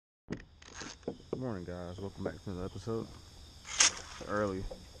Good morning, guys. Welcome back to another episode. Early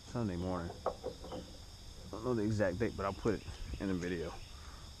Sunday morning. I don't know the exact date, but I'll put it in the video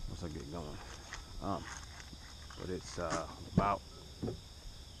once I get going. Um, but it's about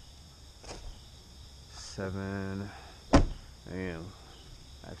 7 a.m.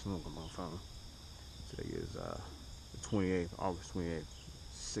 Actually, look at my phone. Today is the 28th, August 28th,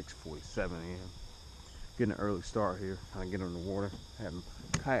 6:47 a.m. Getting an early start here. Kind of get on the water. I haven't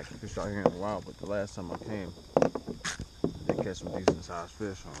kayak fished out here in a while, but the last time I came, I did catch some decent sized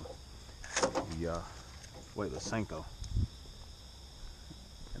fish on the weightless Senko.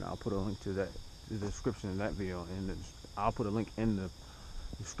 And I'll put a link to that, the description of that video, and I'll put a link in the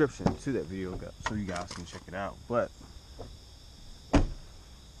description to that video so you guys can check it out. But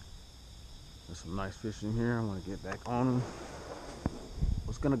there's some nice fish in here. I want to get back on them.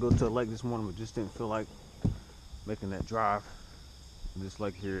 Was gonna go to a lake this morning, but just didn't feel like making that drive. This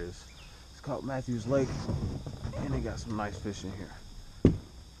lake here it's called Matthews Lake, and they got some nice fish in here.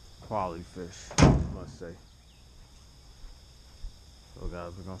 Quality fish, I must say. So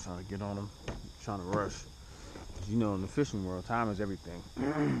guys, we're gonna try to get on them. Trying to rush. You know, in the fishing world, time is everything.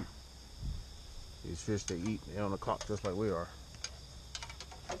 These fish, they eat, they're on the clock just like we are.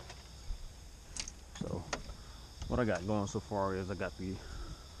 So, what I got going so far is I got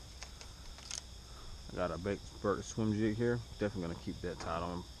a bait spurt swim jig here. Definitely gonna keep that tied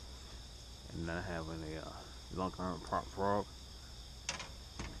on. And then I have a Lunkarn prop frog.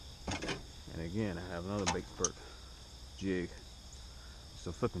 And again, I have another bait spurt jig. It's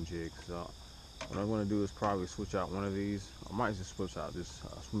a flipping jig. So, what I'm gonna do is probably switch out one of these. I might just switch out this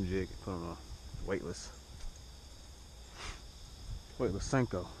swim jig and put on a weightless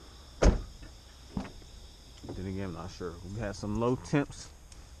Senko. Then again, I'm not sure. We had some low temps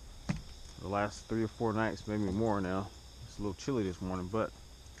the last 3 or 4 nights, maybe more now. It's a little chilly this morning, but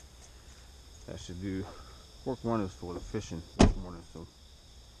that should work wonders for the fishing this morning. So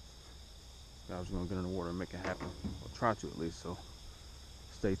guys, we're gonna get in the water and make it happen, or try to at least. So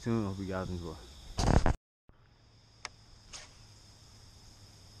stay tuned. Hope you guys enjoy.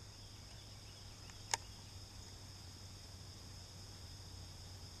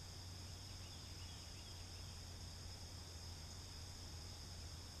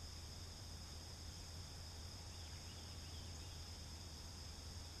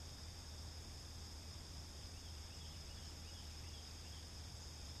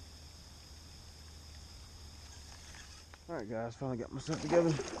 All right, guys, finally got myself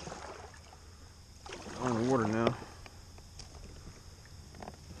together. I'm in the water now.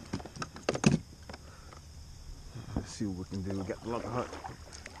 Let's see what we can do. We got the Lunker Hut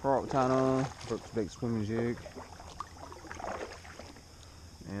frog tied on, Burke's Bait swimming jig,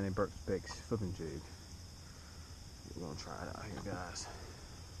 and a Burke's Bait flipping jig. We're gonna try it out here, guys.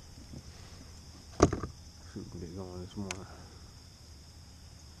 See if we can get going this morning.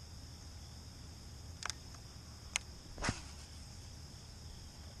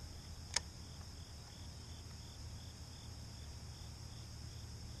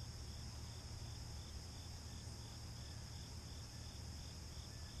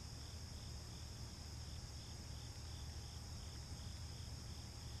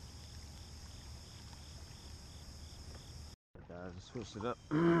 Guys, I switched it up.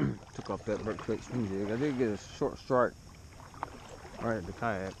 Took off that Burke's Bait swim jig. I did get a short strike right at the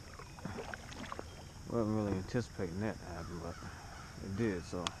kayak. Wasn't really anticipating that to happen, but it did.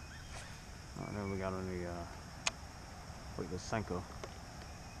 So then we got on the Senko.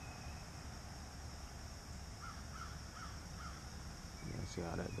 Let's see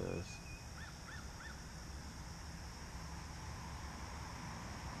how that does.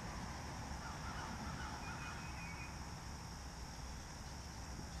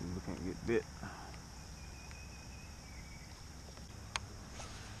 See if we can't get bit.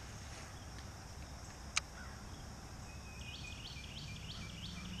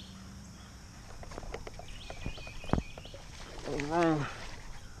 What's wrong?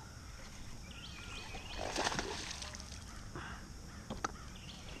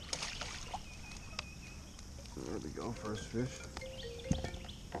 There we go, first fish.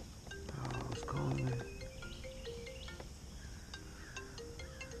 Oh, it's calling me.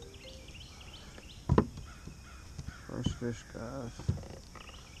 First fish, guys.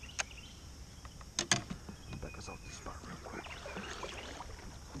 Back us off the spot real quick.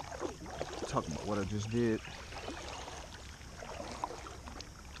 Talk about what I just did.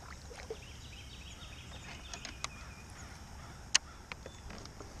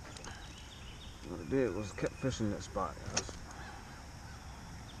 What I did was kept fishing that spot, guys.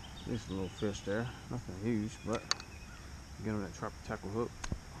 There's a little fish there. Nothing huge, but get on that trapper tackle hook.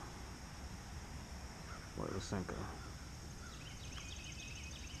 What a sinker.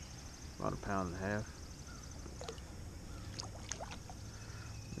 About 1.5 pounds.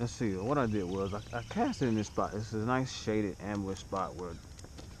 Let's see, what I did was I cast it in this spot. This is a nice shaded ambush spot where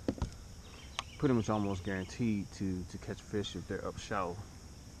pretty much almost guaranteed to catch fish if they're up shallow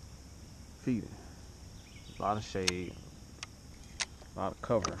feeding. A lot of shade, a lot of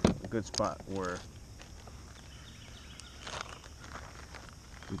cover, a good spot where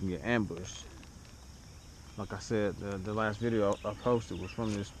you can get ambushed. Like I said, the last video I posted was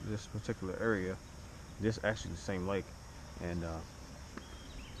from this particular area. This actually the same lake, and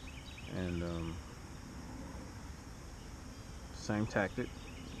same tactic,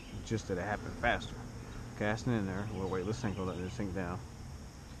 just that it happened faster. Casting in there, we'll wait, let's sink, let it sink down,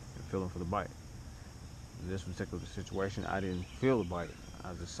 and feeling for the bite. In this particular situation, I didn't feel the bite.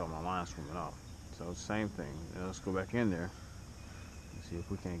 I just saw my line swimming off. So same thing. Now let's go back in there and see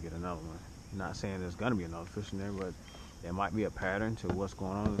if we can't get another one. Not saying there's gonna be another fish in there, but there might be a pattern to what's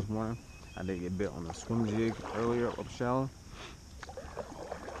going on this morning. I did get bit on the swim jig earlier up shallow.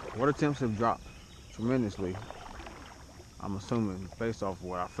 Water temps have dropped tremendously. I'm assuming based off of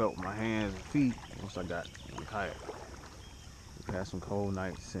what I felt with my hands and feet once I got in the kayak. We've had some cold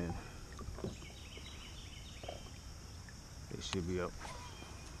nights and it should be up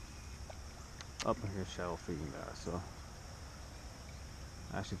in here shallow feeding, guys. So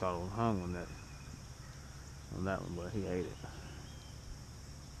I actually thought it was hung on that one, but he ate it.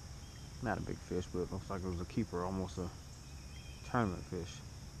 Not a big fish, but it looks like it was a keeper, almost a tournament fish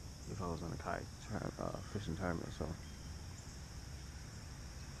if I was in a kayak fishing tournament. So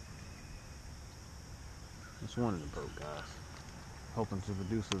it's one in the boat, guys. Hoping to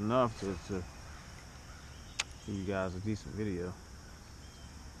produce enough to give you guys a decent video.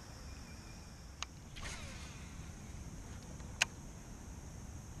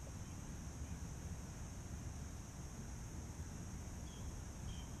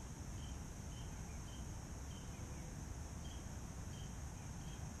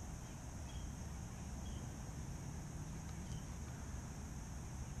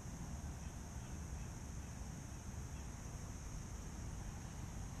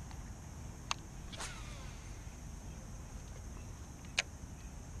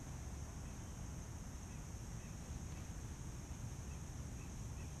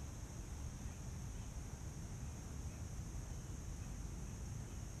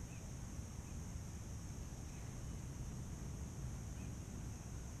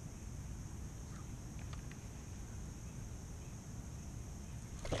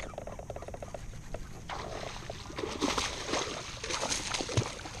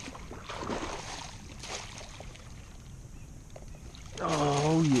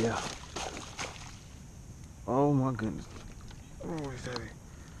 Oh yeah. Oh my goodness. Oh, he's heavy.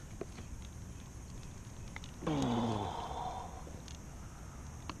 Oh.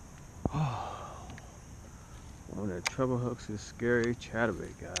 One of the treble hooks is scary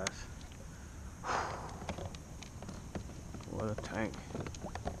chatterbait, guys. What a tank.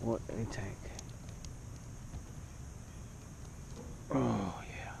 What a tank. Oh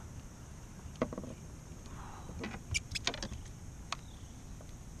yeah.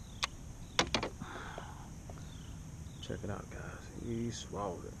 Check it out, guys. He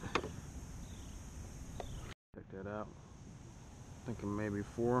swallowed it. Check that out. Thinking maybe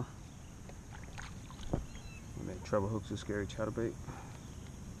 4. And then treble hooks is scary chatterbait.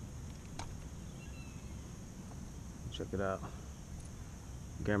 Check it out.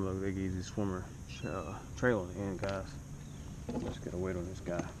 Gambler Big Easy Swimmer trail on the end, guys. Let's get a weight on this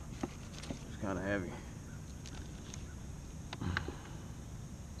guy. It's kind of heavy.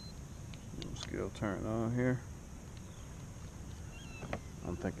 Scale turn on here.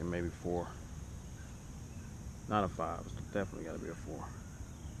 I'm thinking maybe 4. Not a 5. It's definitely got to be a 4. Get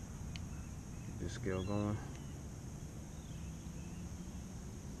this scale going.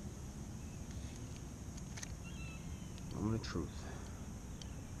 I'm the truth.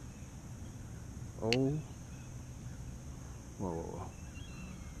 Oh. Whoa, whoa, whoa.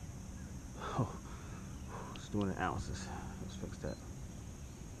 Oh. It's doing in ounces. Let's fix that.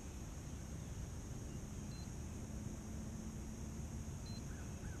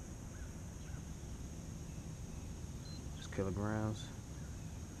 Just kilograms.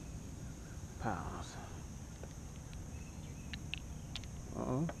 Pounds.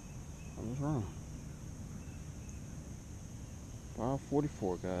 Uh-oh. I was wrong.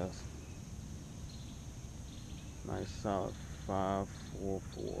 544, guys. Nice solid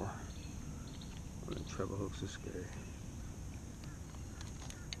 544. On the treble hooks is scary.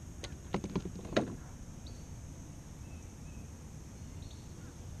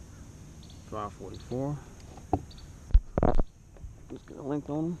 544. Let's get a length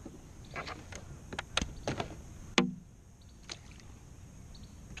on them.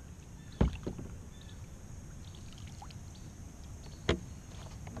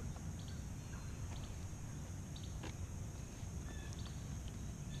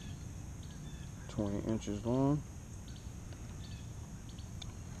 Inches long.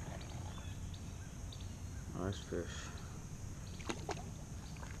 Nice fish.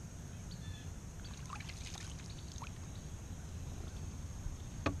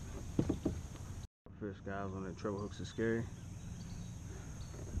 Fish, guys, on the treble hooks is scary.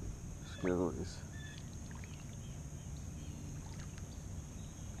 Scary lookies.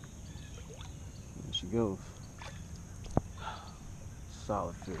 There she goes.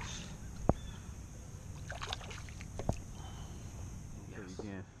 Solid fish.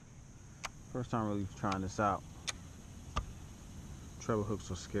 Again, first time really trying this out. Treble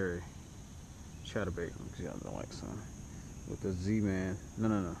hooks are scary. Chatterbait, because y'all don't like some. With the Z-Man,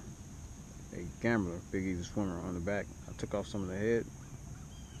 no. A Gambler, Big Easy Swimmer on the back. I took off some of the head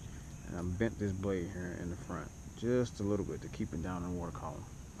and I bent this blade here in the front just a little bit to keep it down in the water column.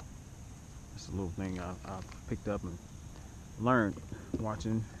 It's a little thing I picked up and learned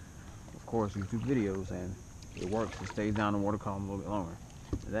watching, of course, YouTube videos, and it works. It stays down in the water column a little bit longer.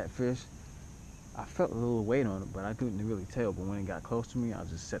 That fish, I felt a little weight on it, but I couldn't really tell. But when it got close to me, I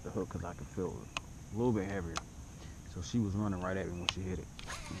just set the hook because I could feel it a little bit heavier. So she was running right at me when she hit it.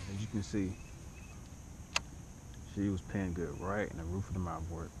 As you can see, she was paying good right in the roof of the mouth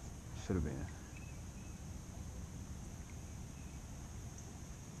where it should have been.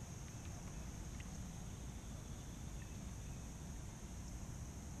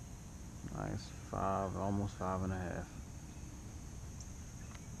 Nice, almost 5.5.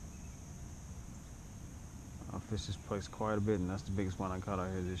 I fished this place quite a bit, and that's the biggest one I caught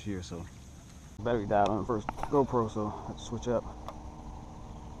out here this year. So battery died on the first GoPro, so I had to switch up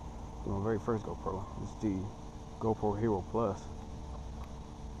to my very first GoPro. It's the GoPro Hero Plus.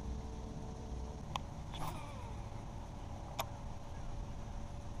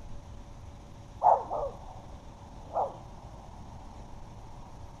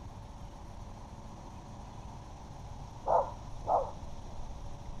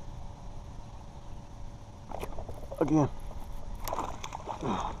 Again.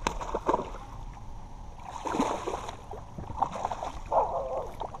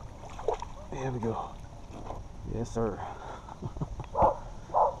 There we go. Yes, sir.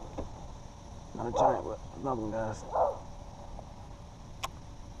 Not a giant, but another one, guys.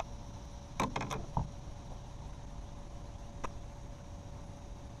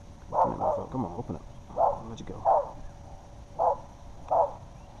 Come on, open it. I'll let you go.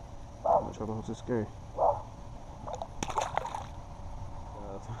 The treble hooks is scary.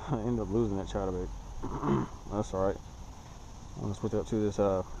 I ended up losing that chatterbait. That's alright. I'm gonna switch up to this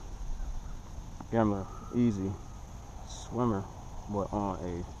Gambler Easy Swimmer, but on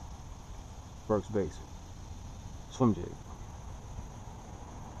a Burke's base swim jig.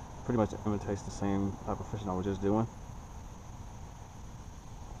 Pretty much imitates the same type of fishing I was just doing,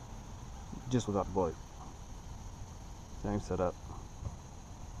 just without the blade. Same setup,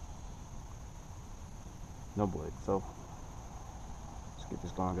 no blade. So let's get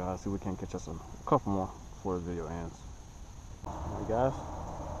this going, guys. See if we can catch us a couple more before the video ends. Alright, guys,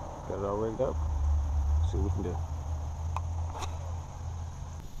 got it all rigged up. See what we can do.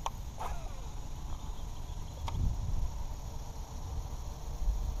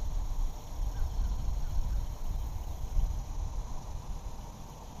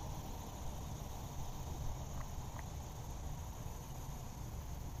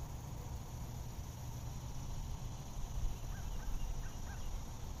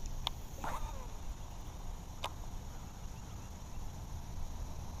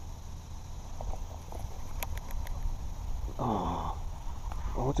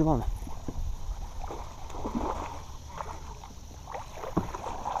 Oh, what's it on?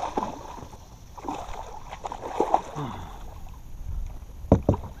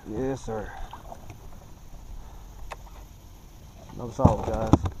 Yes, sir. Another solid,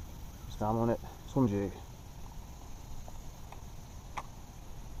 guys. This time on it, swim jig.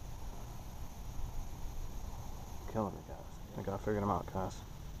 Killing it, guys. I think I figured them out, guys.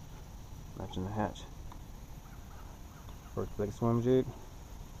 Matching the hatch. First big swim jig.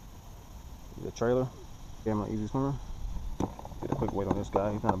 The trailer. Gambler Easy Swimmer. Get a quick weight on this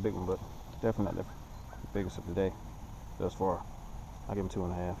guy. He's not a big one, but definitely not the biggest of the day thus far. I give him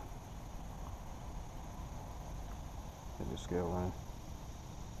 2.5. Get this scale running.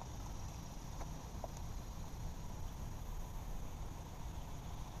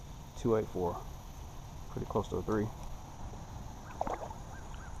 284. Pretty close to a 3.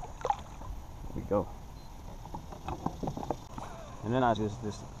 There we go. And then I just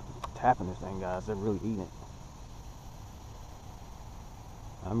tapping this thing, guys. They're really eating it.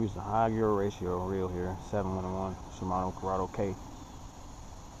 I'm using a high gear ratio reel here, 7-1-1 Shimano Corrado K.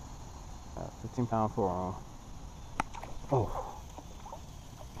 15-pound 4-on. Oh,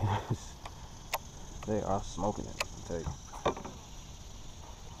 they are smoking it, I tell you.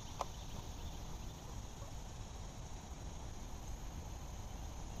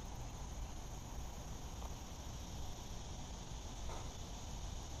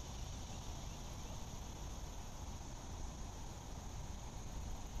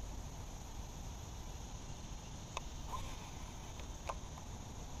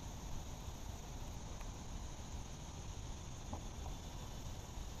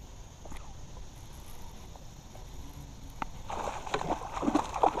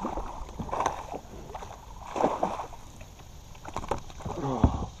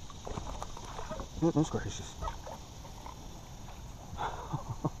 Goodness gracious.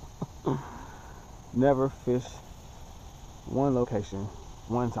 Never fish one location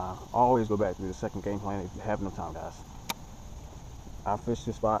one time. Always go back to the second game plan if you have no time, guys. I fished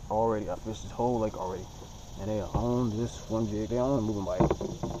this spot already. I fished this whole lake already. And they are on this swim jig. They on a moving bite.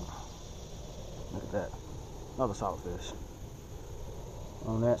 Look at that. Another solid fish.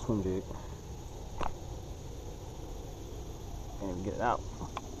 On that swim jig. And get it out.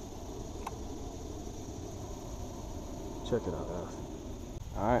 Check it out, guys.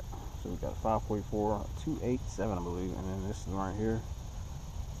 Alright, so we got a 544, 287, I believe, and then this is right here,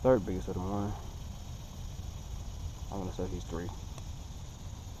 third biggest of the morning. I'm gonna say he's 3.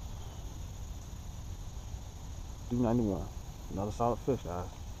 291. Another solid fish, guys.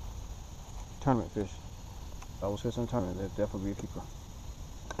 Tournament fish. If I was fishing a tournament, that'd definitely be a keeper.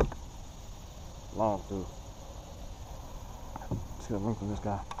 Long too. See the length of this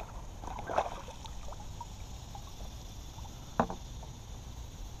guy.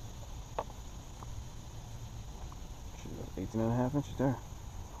 18.5 inches there.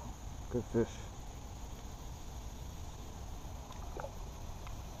 Good fish.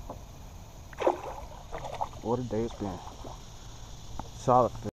 What a day it's been.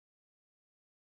 Solid fish.